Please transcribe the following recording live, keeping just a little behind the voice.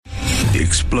The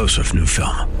explosive new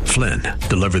film, Flynn,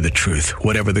 deliver the truth,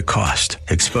 whatever the cost,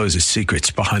 exposes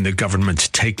secrets behind the government's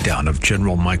takedown of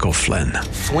General Michael Flynn.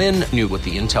 Flynn knew what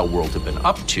the intel world had been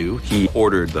up to. He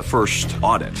ordered the first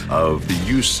audit of the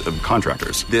use of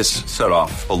contractors. This set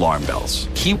off alarm bells.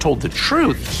 He told the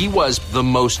truth. He was the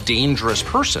most dangerous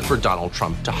person for Donald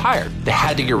Trump to hire. They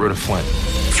had to get rid of Flynn.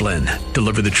 Flynn,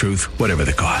 deliver the truth, whatever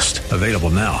the cost. Available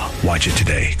now. Watch it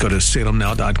today. Go to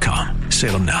salemnow.com.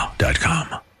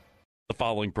 salemnow.com. The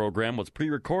following program was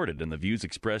pre-recorded, and the views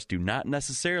expressed do not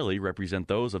necessarily represent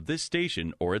those of this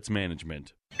station or its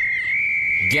management.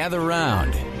 Gather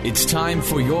round. It's time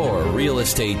for your Real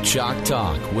Estate Chalk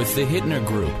Talk with the Hittner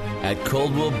Group at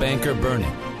Coldwell Banker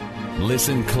Burnett.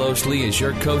 Listen closely as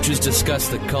your coaches discuss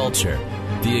the culture,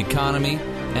 the economy,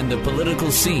 and the political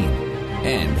scene,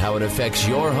 and how it affects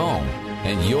your home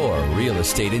and your real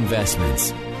estate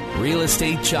investments. Real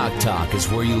Estate Chalk Talk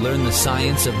is where you learn the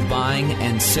science of buying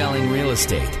and selling real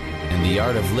estate and the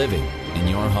art of living in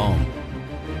your home.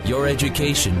 Your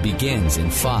education begins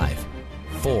in 5,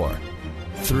 4,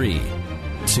 3,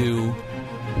 2,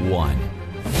 1.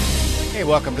 Hey,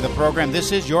 welcome to the program.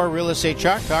 This is your Real Estate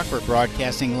Chalk Talk. We're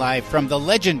broadcasting live from the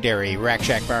legendary Rack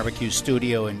Shack Barbecue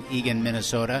Studio in Eagan,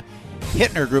 Minnesota.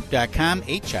 HittnerGroup.com,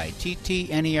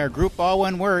 Hittner Group, all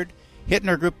one word.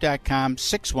 HittnerGroup.com,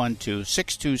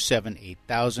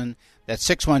 612-627-8000. That's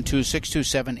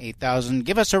 612-627-8000.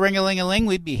 Give us a ring-a-ling-a-ling.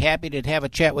 We'd be happy to have a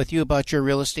chat with you about your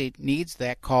real estate needs.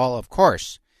 That call, of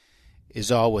course,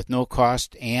 is all with no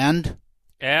cost and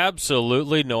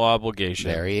absolutely no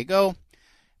obligation. There you go.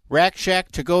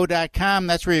 RackShackToGo.com.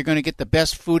 That's where you're going to get the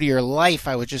best food of your life.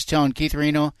 I was just telling Keith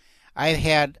Reno, I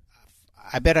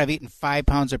bet I've eaten 5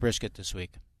 pounds of brisket this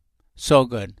week. So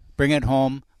good. Bring it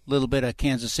home. Little bit of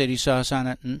Kansas City sauce on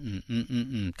it.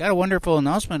 Got a wonderful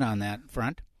announcement on that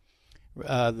front.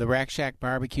 The Rack Shack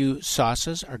barbecue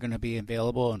sauces are going to be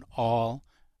available in all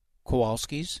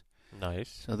Kowalski's.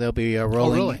 Nice. So they'll be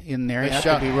rolling in there. Nice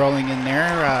They'll be rolling in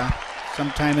there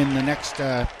sometime in the next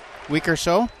week or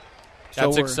so.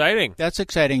 That's exciting. That's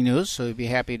exciting news. So you'd be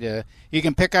happy to. You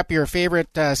can pick up your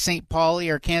favorite St. Pauli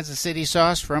or Kansas City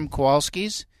sauce from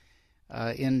Kowalski's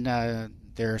in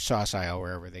their sauce aisle,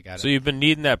 wherever they got it. So you've been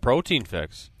needing that protein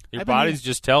fix. Your body's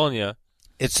just telling you.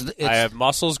 It's I have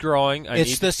muscles growing.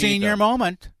 It's the senior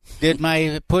moment. Did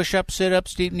my push-ups,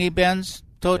 sit-ups, deep knee bends,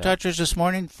 toe touchers this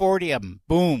morning. 40 of them.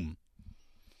 Boom.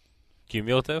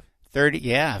 Cumulative? 30,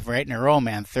 yeah, right in a row,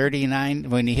 man. 39.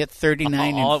 When you hit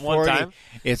 39 all and at one 40, time?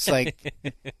 It's like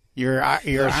your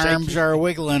arms are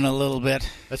wiggling a little bit.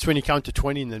 That's when you count to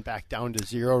 20 and then back down to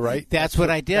 0, right? That's what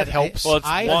I did. That helps. Well, it's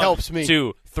that 1, helps me.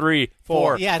 2, 3,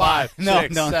 4, 5,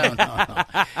 6, 7.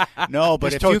 No,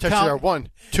 but if toe you touches count are 1,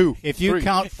 2, if you 3,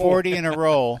 count 40 in a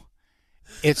row,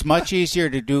 it's much easier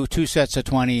to do 2 sets of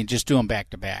 20 and just do them back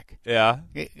to back. Yeah.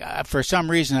 For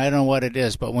some reason, I don't know what it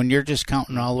is, but when you're just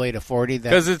counting all the way to 40,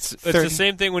 because it's the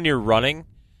same thing when you're running.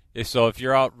 So if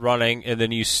you're out running and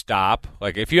then you stop,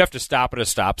 like if you have to stop at a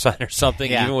stop sign or something,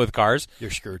 even with cars,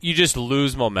 you're screwed. You just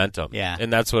lose momentum. Yeah.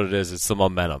 And that's what it is. It's the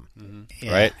momentum,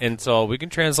 right? And so we can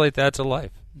translate that to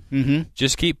life. Mm-hmm.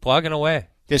 Just keep plugging away.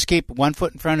 Just keep one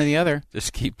foot in front of the other.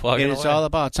 Just keep plugging away. It's all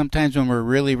about sometimes when we're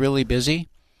really, really busy,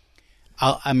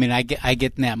 I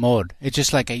get in that mode. It's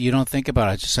just like you don't think about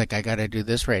it. It's just like I got to do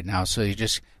this right now, so you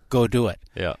just go do it.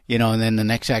 Yeah. And then the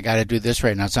next day I got to do this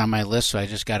right now. It's on my list, so I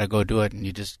just got to go do it, and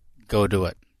you just go do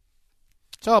it.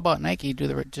 It's all about Nike. Just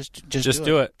do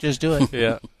it. Just do it.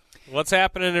 Yeah. What's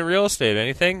happening in real estate?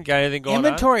 Anything? Got anything going on?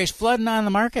 Inventory's flooding on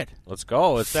the market. Let's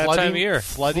go. It's that time of year.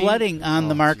 Flooding on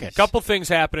the market. A couple things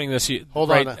happening this year.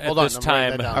 Hold on. on. This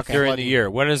time during the year.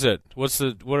 When is it?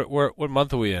 What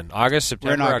month are we in? August,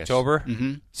 September, August. October?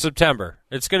 Mm-hmm. September.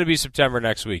 It's going to be September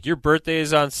next week. Your birthday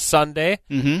is on Sunday.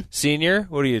 Mm-hmm. Senior.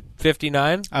 What are you?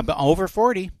 59. I'm over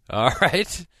 40. All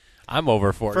right. I'm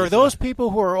over 40. For those people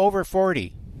who are over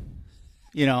 40,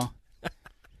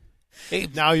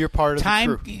 now you're part of the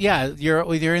crew. Yeah,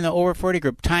 you're in the over 40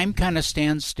 group. Time kind of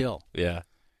stands still. Yeah.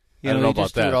 I don't know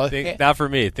about that. Not for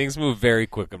me. Things move very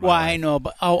quick in my life. I know,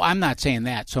 but I'm not saying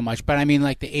that so much, but I mean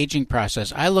like the aging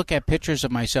process. I look at pictures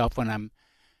of myself when I'm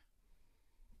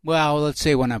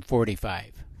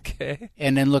 45. Okay.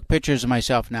 And then look pictures of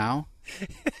myself now.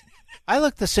 I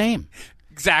look the same.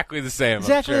 Exactly the same.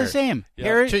 Exactly the same.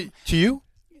 Yeah. To you?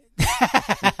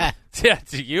 Yeah,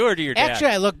 to you or to your dad?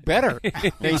 Actually, I look better.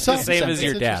 He's the same as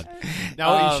your dad.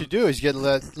 Now, what you should do is get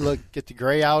the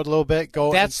gray out a little bit.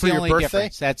 That's for the your only birthday.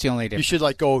 difference. That's the only difference. You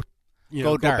should go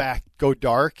dark. Go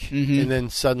dark, and then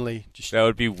suddenly just that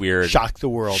would be weird. Shock the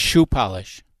world. Shoe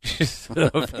polish.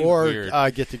 Or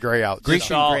weird. get the gray out. Grecian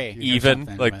It's all gray or even,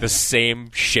 something, like right, the yeah.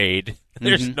 same shade.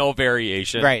 There's no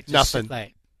variation. Right. Nothing.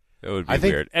 Like, It would be I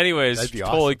think weird. Anyways, that'd be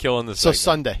totally awesome. killing the So segment.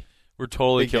 Sunday. We're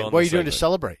totally Big game. killing What are the you doing to segment.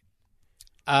 celebrate?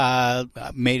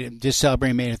 just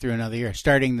celebrating made it through another year,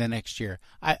 starting the next year.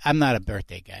 I'm not a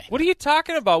birthday guy. What are you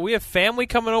talking about? We have family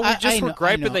coming over. We just I were know,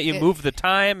 griping I know. that you moved the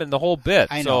time and the whole bit.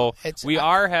 I know. So we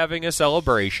are having a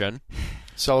celebration,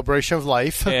 Celebration of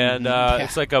life. and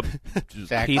it's like a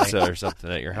Exactly. pizza or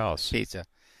something at your house. Pizza.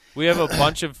 We have a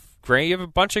bunch of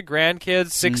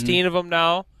grandkids, 16 of them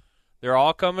now. They're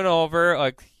all coming over.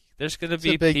 Like there's going to It's a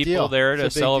be big people deal. there It's to a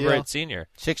big celebrate deal. senior.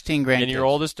 16 grandkids. And your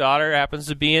oldest daughter happens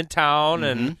to be in town,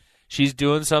 and she's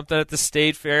doing something at the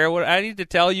state fair. What I need to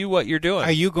tell you what you're doing.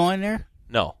 Are you going there?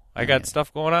 No, I got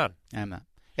stuff going on. I'm not.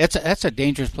 That's a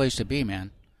dangerous place to be,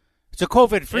 man. It's a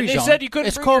COVID-free And they zone. said you couldn't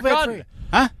it's bring your COVID-free. gun.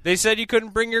 Huh? They said you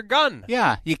couldn't bring your gun.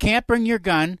 Yeah, you can't bring your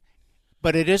gun,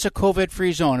 but it is a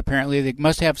COVID-free zone. Apparently, they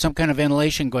must have some kind of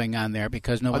ventilation going on there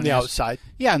because no one On the has, outside.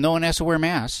 Yeah, no one has to wear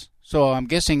masks. So I'm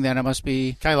guessing that it must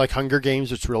be. Kind of like Hunger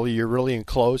Games. You're really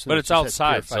enclosed. But it's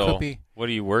outside, purified. so Could be. what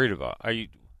are you worried about?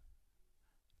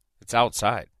 It's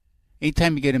outside.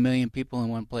 Anytime you get 1 million people in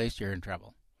one place, you're in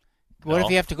trouble. What No. if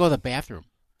you have to go to the bathroom?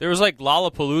 There was like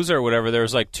Lollapalooza or whatever. There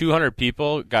was like 200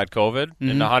 people got COVID,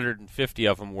 and 150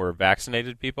 of them were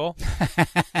vaccinated people.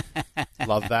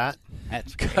 Love that.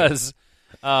 That's great. Because,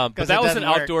 but 'Cause that it was an doesn't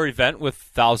work. outdoor event with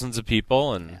thousands of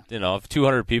people, and if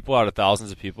 200 people out of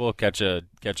thousands of people catch a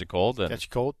cold, then Catch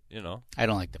cold. I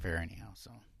don't like the fair anyhow,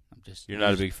 so I'm just. you're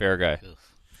not a big fair guy. Ugh.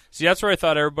 See, that's where I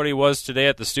thought everybody was today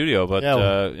at the studio, but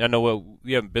Yeah. I know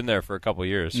we haven't been there for a couple of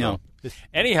years. So. No.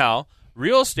 Anyhow,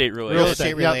 real estate related. Real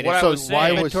estate related. What I was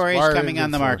saying, inventory is coming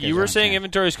on the market. you were saying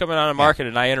inventory is coming on the market,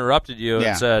 and I interrupted you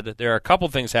Yeah. and said there are a couple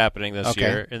things happening this Okay.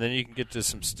 year, and then you can get to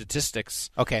some statistics.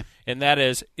 Okay. And that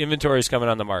is inventory is coming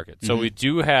on the market. So we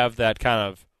do have that kind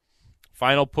of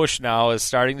final push now is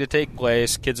starting to take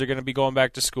place. Kids are going to be going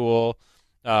back to school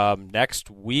next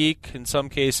week, in some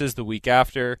cases, the week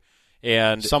after.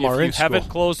 And Some if are you in haven't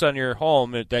school. closed on your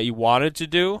home that you wanted to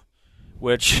do,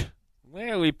 which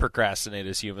we procrastinate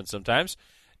as humans sometimes,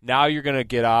 now you're going to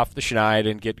get off the schneid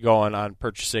and get going on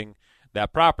purchasing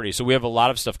that property. So we have a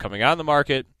lot of stuff coming on the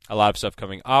market, a lot of stuff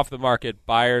coming off the market,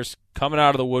 buyers coming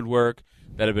out of the woodwork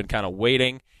that have been kind of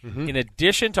waiting. In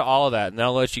addition to all of that, and then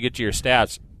I'll let you get to your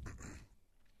stats,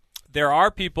 there are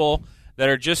people that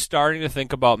are just starting to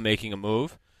think about making a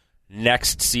move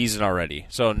next season already,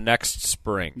 so next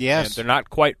spring. Yes. And they're not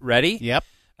quite ready. Yep.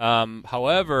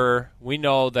 However, we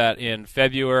know that in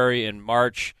February and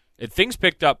March, things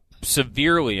picked up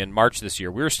severely in March this year.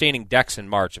 We were staining decks in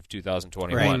March of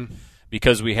 2021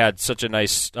 because we had such a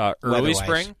nice early Weather-wise.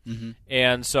 spring.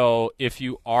 And so if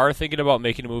you are thinking about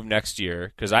making a move next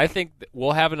year, because I think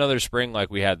we'll have another spring like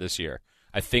we had this year.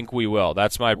 I think we will.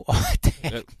 That's my What the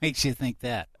heck makes you think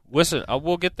that? listen.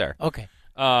 We'll get there. Okay.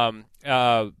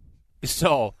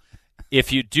 So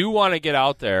if you do want to get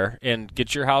out there and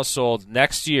get your house sold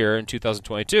next year in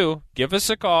 2022, give us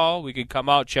a call. We can come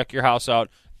out, check your house out.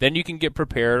 Then you can get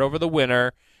prepared over the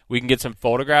winter. We can get some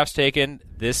photographs taken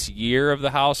this year of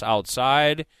the house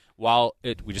outside while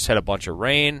we just had a bunch of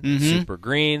rain, super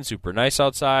green, super nice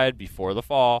outside before the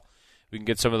fall. We can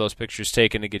get some of those pictures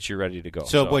taken to get you ready to go.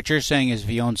 So what you're saying is if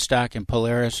you own stock in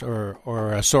Polaris or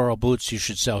Sorrel boots, you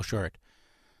should sell short.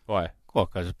 Why? Cool,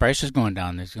 because the price is going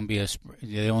down. There's going to be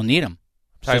they don't need them.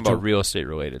 Talking about real estate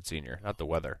related, senior, not the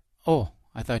weather. Oh,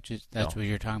 I thought that's what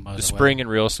you're talking about. The spring and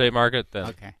real estate market. Then.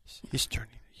 Okay. He's turning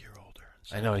a year older.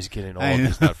 I know he's getting old.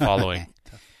 He's not following.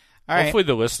 All right. Hopefully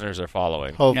the listeners are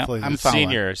following. Hopefully. No, I'm The following.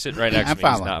 senior sitting right next I'm to me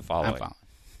is following. not following. I'm following.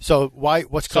 So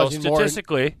what's So causing more?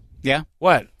 statistically, Yeah.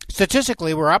 what?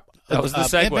 Statistically, we're up. That was the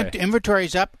segue.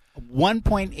 Inventory's up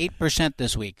 1.8%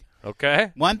 this week.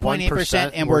 Okay.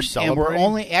 1.8%, and we're we're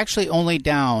celebrating? only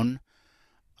down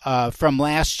from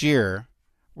last year.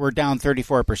 We're down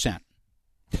 34%.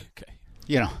 Okay.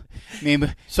 I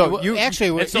mean, So you actually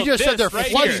And so you just said they're this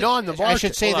right flooding here- on the market. I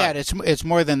should say Hold that it's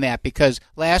more than that because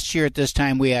last year at this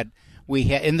time we had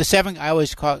in the I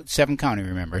always call it 7-county.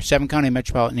 Remember 7-county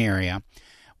metropolitan area.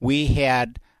 We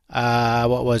had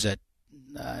what was it?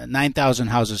 9,000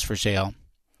 houses for sale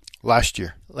last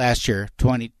year.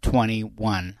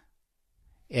 2021,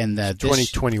 and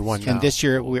 2021 now. And this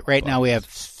year, now we have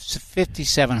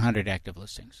 5,700 active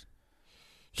listings.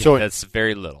 So That's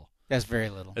very little. That's very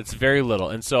little. It's very little.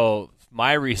 And so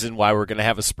my reason why we're going to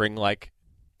have a spring like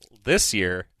this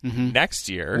year, next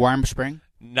year, Warm spring.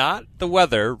 not the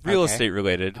weather, real Okay. estate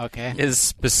related, Okay. is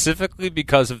specifically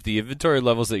because of the inventory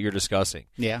levels that you're discussing.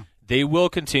 Yeah, They will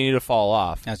continue to fall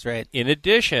off. that's right. In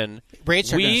addition,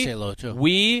 Rates are going to stay low too.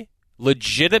 We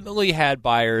legitimately had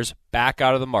buyers back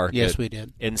out of the market. Yes, we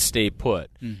did. And stay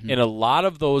put. And a lot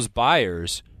of those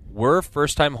buyers were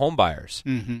first-time home buyers,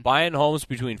 buying homes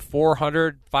between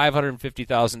 $400,000,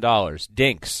 $550,000.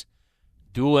 DINKs,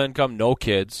 dual income, no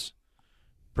kids,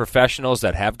 professionals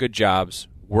that have good jobs,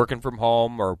 working from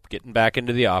home or getting back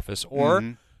into the office,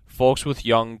 or folks with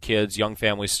young kids, young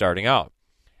families starting out.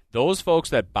 Those folks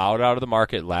that bowed out of the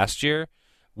market last year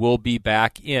will be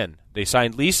back in. They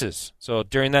signed leases. So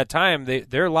during that time,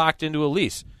 they're locked into a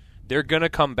lease. They're going to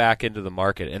come back into the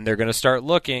market, and they're going to start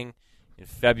looking in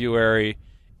February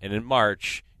and in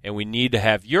March, and we need to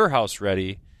have your house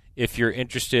ready if you're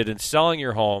interested in selling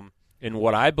your home in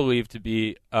what I believe to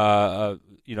be, we're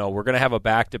going to have a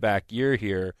back-to-back year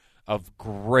here of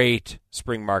great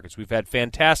spring markets. We've had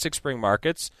fantastic spring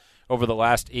markets over the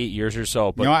last 8 years or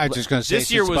so. But I was just going to say,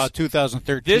 this year was about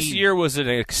 2013. This year was an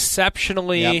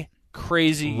exceptionally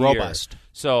crazy year. Robust.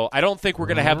 So I don't think we're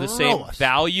going to have the same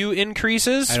value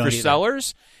increases for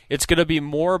sellers. It's going to be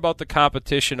more about the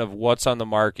competition of what's on the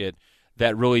market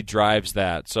that really drives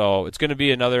that. So it's going to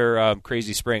be another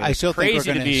crazy spring. I still think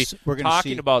we're going to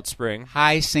talking about spring.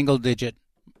 High single-digit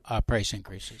price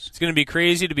increases. It's going to be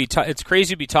crazy to be it's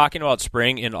crazy to be talking about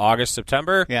spring in August,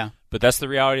 September. Yeah. But that's the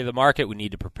reality of the market. We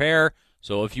need to prepare.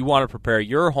 So if you want to prepare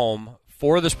your home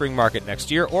for the spring market next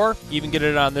year, or even get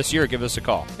it on this year, give us a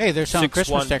call. Hey, they're selling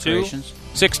Christmas decorations.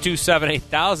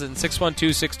 612-780,000,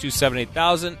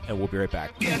 612-627-8000, and we'll be right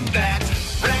back. Get that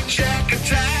Rack Shack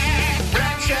attack,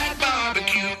 Rack Shack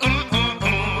barbecue.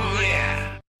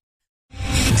 Yeah.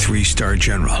 3-star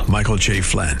General Michael J.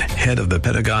 Flynn, head of the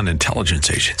Pentagon Intelligence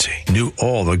Agency, knew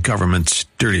all the government's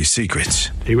dirty secrets.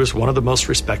 He was one of the most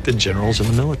respected generals in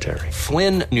the military.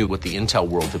 Flynn knew what the intel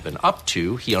world had been up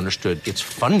to. He understood its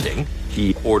funding.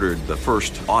 He ordered the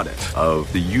first audit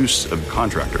of the use of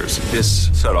contractors. This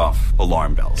set off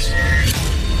alarm bells.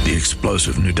 The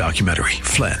explosive new documentary,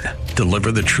 Flynn,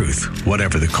 Deliver the Truth,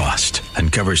 Whatever the Cost,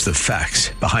 uncovers the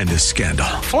facts behind this scandal.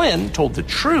 Flynn told the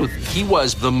truth. He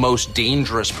was the most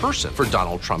dangerous person for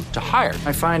Donald Trump to hire.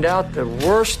 I find out the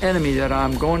worst enemy that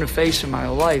I'm going to face in my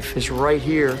life is right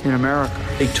here in America.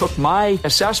 They took my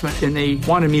assessment and they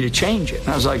wanted me to change it. And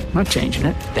I was like, I'm not changing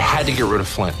it. They had to get rid of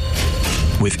Flynn.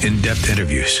 With in-depth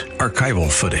interviews, archival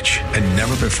footage, and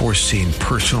never-before-seen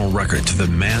personal records of the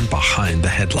man behind the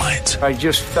headlines. I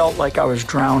just felt like I was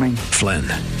drowning. Flynn,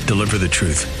 Deliver the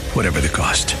Truth, Whatever the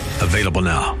Cost. Available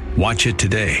now. Watch it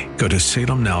today. Go to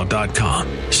salemnow.com.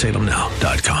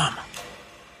 salemnow.com.